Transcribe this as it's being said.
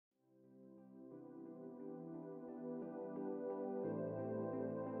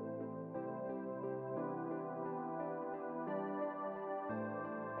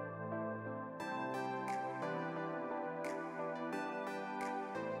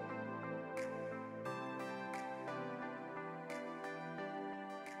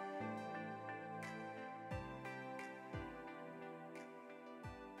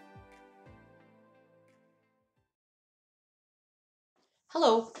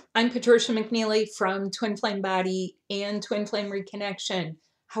Hello, I'm Patricia McNeely from Twin Flame Body and Twin Flame Reconnection.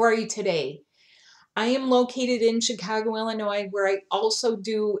 How are you today? I am located in Chicago, Illinois, where I also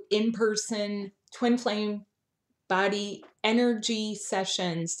do in-person Twin Flame Body energy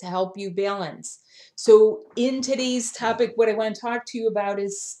sessions to help you balance. So in today's topic, what I want to talk to you about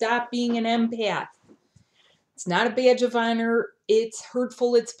is stop being an empath. It's not a badge of honor. It's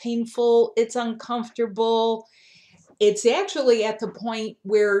hurtful. It's painful. It's uncomfortable. It's actually at the point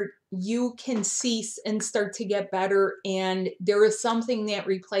where you can cease and start to get better, and there is something that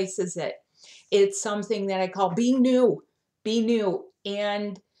replaces it. It's something that I call be new,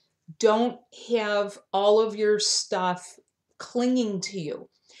 and don't have all of your stuff clinging to you.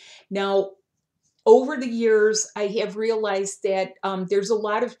 Now, over the years, I have realized that there's a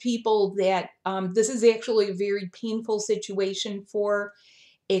lot of people that this is actually a very painful situation for.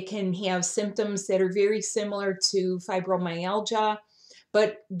 It can have symptoms that are very similar to fibromyalgia,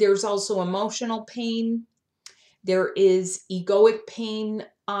 but there's also emotional pain. There is egoic pain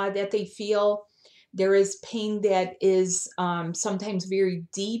that they feel. There is pain that is sometimes very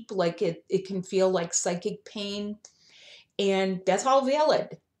deep, like it can feel like psychic pain. And that's all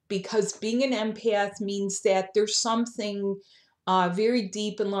valid because being an empath means that there's something very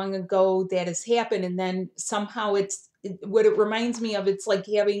deep and long ago that has happened. And then somehow what it reminds me of, it's like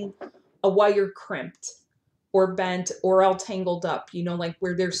having a wire crimped or bent or all tangled up, like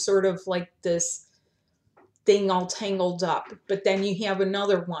where there's sort of like this thing all tangled up, but then you have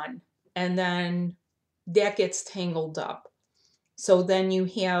another one and then that gets tangled up. So then you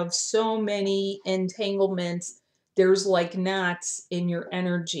have so many entanglements. There's like knots in your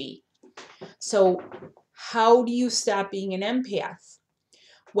energy. So how do you stop being an empath?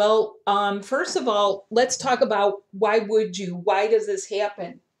 Well, first of all, let's talk about why would you? Why does this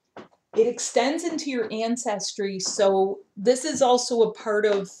happen? It extends into your ancestry. So this is also a part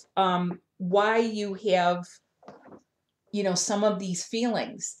of why you have, some of these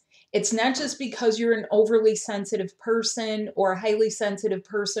feelings. It's not just because you're an overly sensitive person or a highly sensitive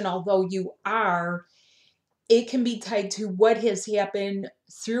person, although you are. It can be tied to what has happened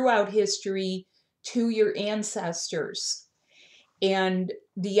throughout history to your ancestors. And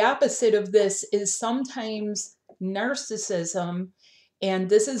the opposite of this is sometimes narcissism. And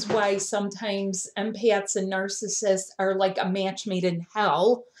this is why sometimes empaths and narcissists are like a match made in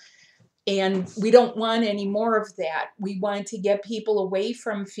hell. And we don't want any more of that. We want to get people away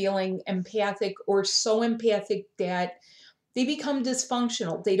from feeling empathic or so empathic that they become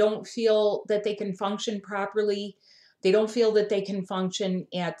dysfunctional. They don't feel that they can function properly. They don't feel that they can function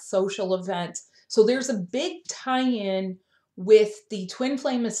at social events. So there's a big tie-in with the twin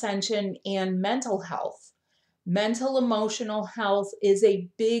flame ascension and mental health. Mental emotional health is a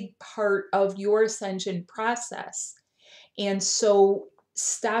big part of your ascension process. And so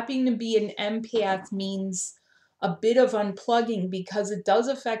stopping to be an empath means a bit of unplugging because it does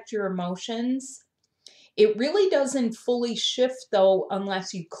affect your emotions. It really doesn't fully shift though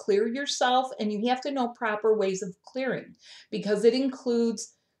unless you clear yourself, and you have to know proper ways of clearing because it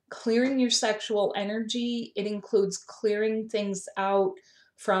includes clearing your sexual energy. It includes clearing things out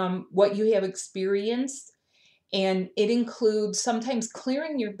from what you have experienced. And it includes sometimes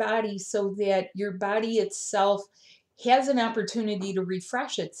clearing your body so that your body itself has an opportunity to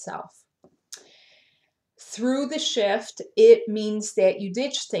refresh itself. Through the shift, it means that you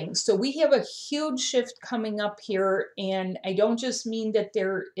ditch things. So we have a huge shift coming up here, and I don't just mean that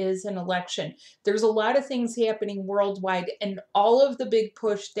there is an election. There's a lot of things happening worldwide, and all of the big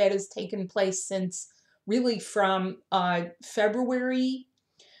push that has taken place since really from February,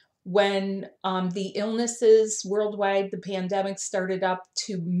 when the illnesses worldwide, the pandemic started up,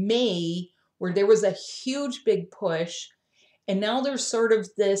 to May, where there was a huge big push. And now there's sort of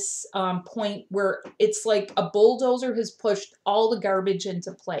this point where it's like a bulldozer has pushed all the garbage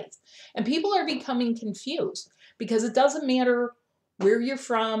into place. And people are becoming confused because it doesn't matter where you're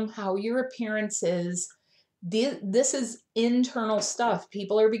from, how your appearance is. This is internal stuff.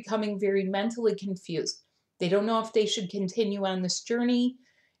 People are becoming very mentally confused. They don't know if they should continue on this journey.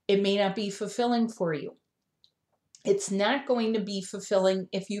 It may not be fulfilling for you. It's not going to be fulfilling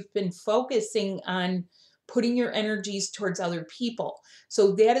if you've been focusing on putting your energies towards other people.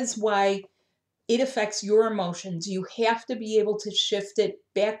 So that is why it affects your emotions. You have to be able to shift it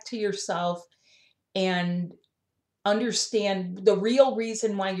back to yourself and understand the real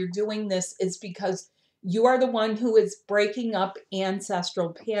reason why you're doing this is because you are the one who is breaking up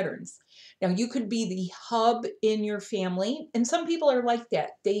ancestral patterns. Now, you could be the hub in your family, and some people are like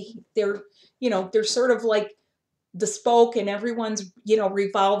that. They're sort of like the spoke and everyone's,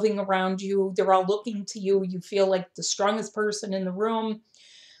 revolving around you. They're all looking to you. You feel like the strongest person in the room.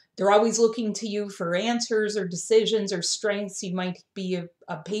 They're always looking to you for answers or decisions or strengths. You might be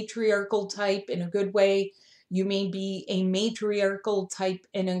a patriarchal type in a good way. You may be a matriarchal type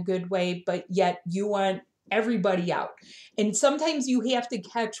in a good way, but yet you want everybody out. And sometimes you have to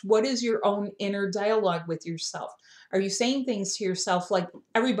catch what is your own inner dialogue with yourself. Are you saying things to yourself like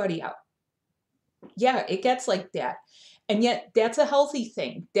everybody out? Yeah, it gets like that. And yet that's a healthy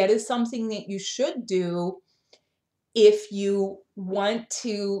thing. That is something that you should do if you want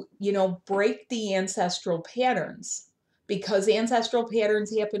to, break the ancestral patterns, because ancestral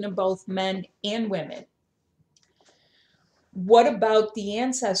patterns happen to both men and women. What about the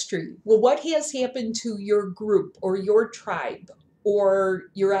ancestry? Well, what has happened to your group or your tribe or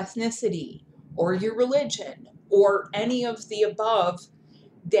your ethnicity or your religion or any of the above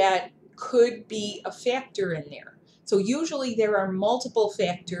that could be a factor in there? So usually there are multiple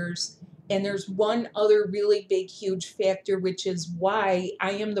factors, and there's one other really big, huge factor, which is why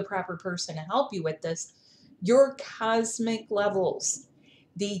I am the proper person to help you with this. Your cosmic levels,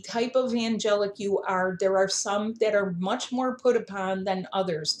 the type of angelic you are. There are some that are much more put upon than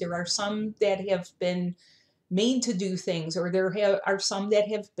others. There are some that have been made to do things, or are some that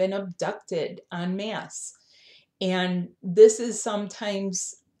have been abducted en masse. And this is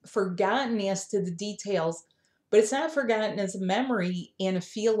sometimes forgotten as to the details, but it's not forgotten as a memory and a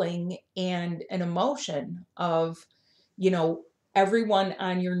feeling and an emotion of, everyone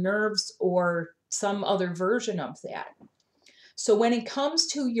on your nerves or some other version of that. So when it comes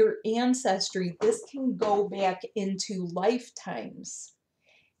to your ancestry, this can go back into lifetimes.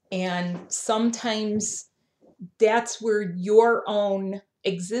 And sometimes that's where your own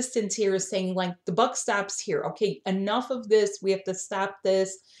existence here is saying, like, the buck stops here. Okay, enough of this. We have to stop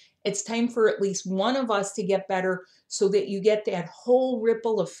this. It's time for at least one of us to get better, so that you get that whole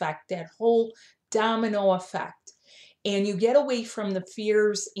ripple effect, that whole domino effect. And you get away from the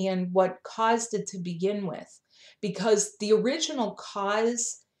fears and what caused it to begin with. Because the original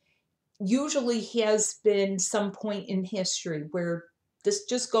cause usually has been some point in history where this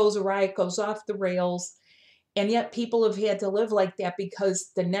just goes awry, it goes off the rails. And yet people have had to live like that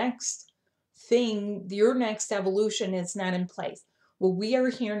because the next thing, your next evolution is not in place. Well, we are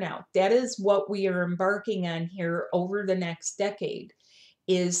here now. That is what we are embarking on here over the next decade,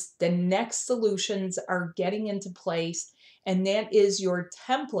 is the next solutions are getting into place. And that is your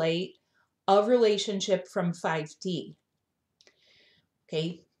template of relationship from 5D.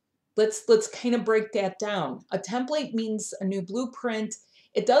 Okay, let's kind of break that down. A template means a new blueprint.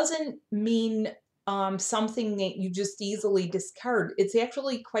 It doesn't mean something that you just easily discard. It's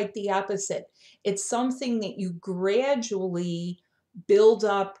actually quite the opposite. It's something that you gradually build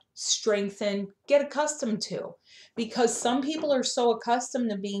up, strengthen, get accustomed to. Because some people are so accustomed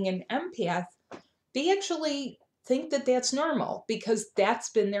to being an empath, they actually think that that's normal because that's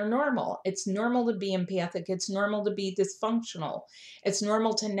been their normal. It's normal to be empathic. It's normal to be dysfunctional. It's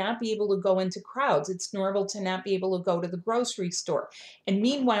normal to not be able to go into crowds. It's normal to not be able to go to the grocery store. And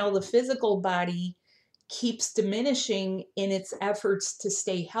meanwhile, the physical body keeps diminishing in its efforts to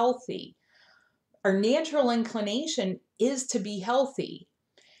stay healthy. Our natural inclination is to be healthy.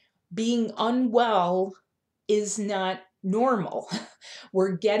 Being unwell is not normal.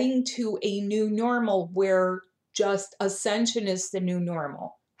 We're getting to a new normal where just ascension is the new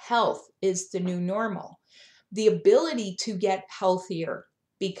normal. Health is the new normal. The ability to get healthier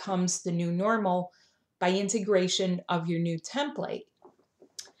becomes the new normal by integration of your new template.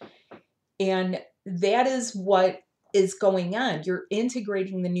 And that is what is going on. You're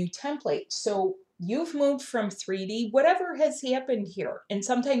integrating the new template. So you've moved from 3D, whatever has happened here. And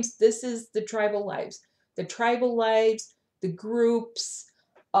sometimes this is the tribal lives, the groups.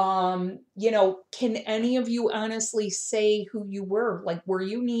 Can any of you honestly say who you were? Like, were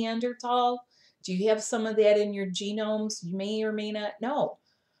you Neanderthal? Do you have some of that in your genomes? You may or may not know.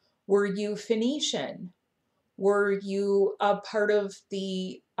 Were you Phoenician? Were you a part of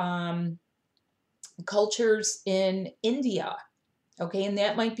the cultures in India? Okay, and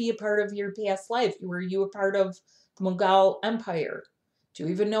that might be a part of your past life. Were you a part of the Mughal Empire? Do you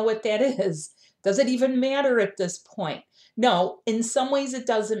even know what that is? Does it even matter at this point? No, in some ways it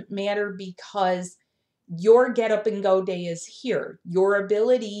doesn't matter, because your get up and go day is here. Your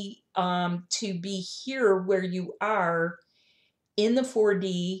ability to be here where you are in the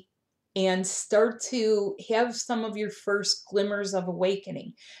 4D and start to have some of your first glimmers of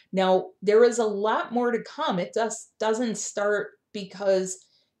awakening. Now, there is a lot more to come. It just doesn't start because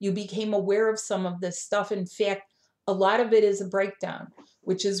you became aware of some of this stuff. In fact, a lot of it is a breakdown,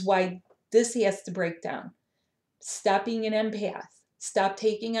 which is why this has to break down. Stop being an empath. Stop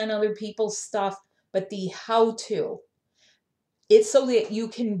taking on other people's stuff, but the how to. It's so that you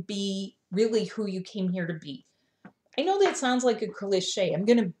can be really who you came here to be. I know that sounds like a cliche. I'm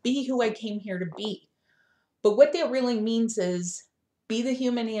going to be who I came here to be. But what that really means is be the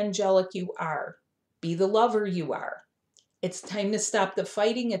human angelic you are. Be the lover you are. It's time to stop the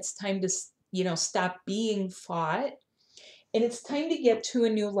fighting. It's time to, stop being fought. And it's time to get to a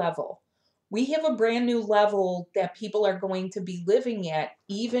new level. We have a brand new level that people are going to be living at,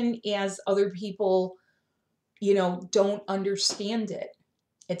 even as other people, don't understand it.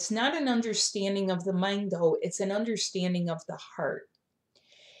 It's not an understanding of the mind, though. It's an understanding of the heart.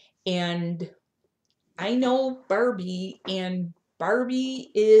 And I know Barbie, and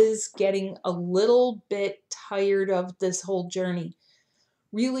Barbie is getting a little bit tired of this whole journey.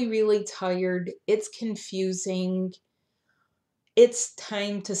 Really, really tired. It's confusing. It's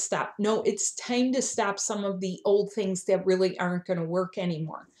time to stop. No, it's time to stop some of the old things that really aren't going to work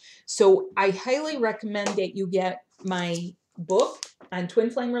anymore. So I highly recommend that you get my book on twin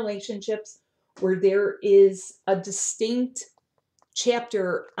flame relationships, where there is a distinct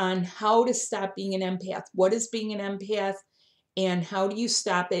chapter on how to stop being an empath. What is being an empath, and how do you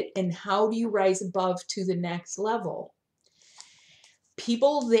stop it, and how do you rise above to the next level?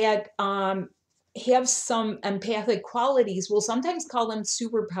 People that have some empathic qualities will sometimes call them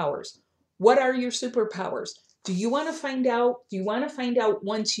superpowers. What are your superpowers? Do you want to find out? Do you want to find out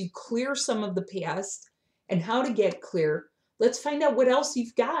once you clear some of the past and how to get clear? Let's find out what else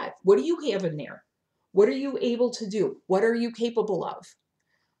you've got. What do you have in there? What are you able to do? What are you capable of?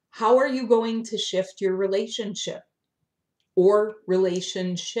 How are you going to shift your relationship or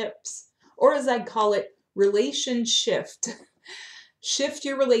relationships? Or as I call it, relation shift. Shift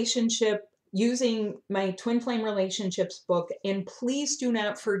your relationship using my Twin Flame Relationships book. And please do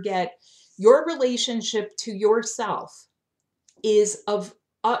not forget, your relationship to yourself is of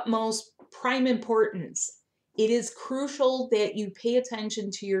utmost prime importance. It is crucial that you pay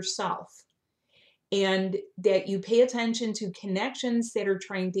attention to yourself and that you pay attention to connections that are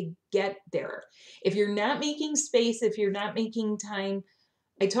trying to get there. If you're not making space, if you're not making time,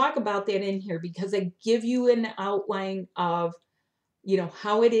 I talk about that in here because I give you an outline of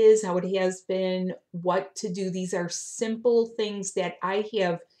how it is, how it has been, what to do. These are simple things that I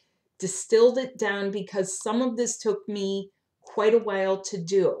have distilled it down because some of this took me quite a while to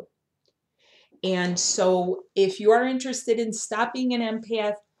do. And so if you are interested in stopping an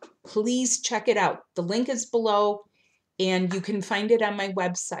empath, please check it out. The link is below and you can find it on my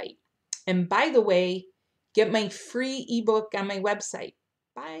website. And by the way, get my free ebook on my website.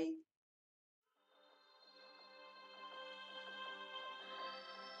 Bye.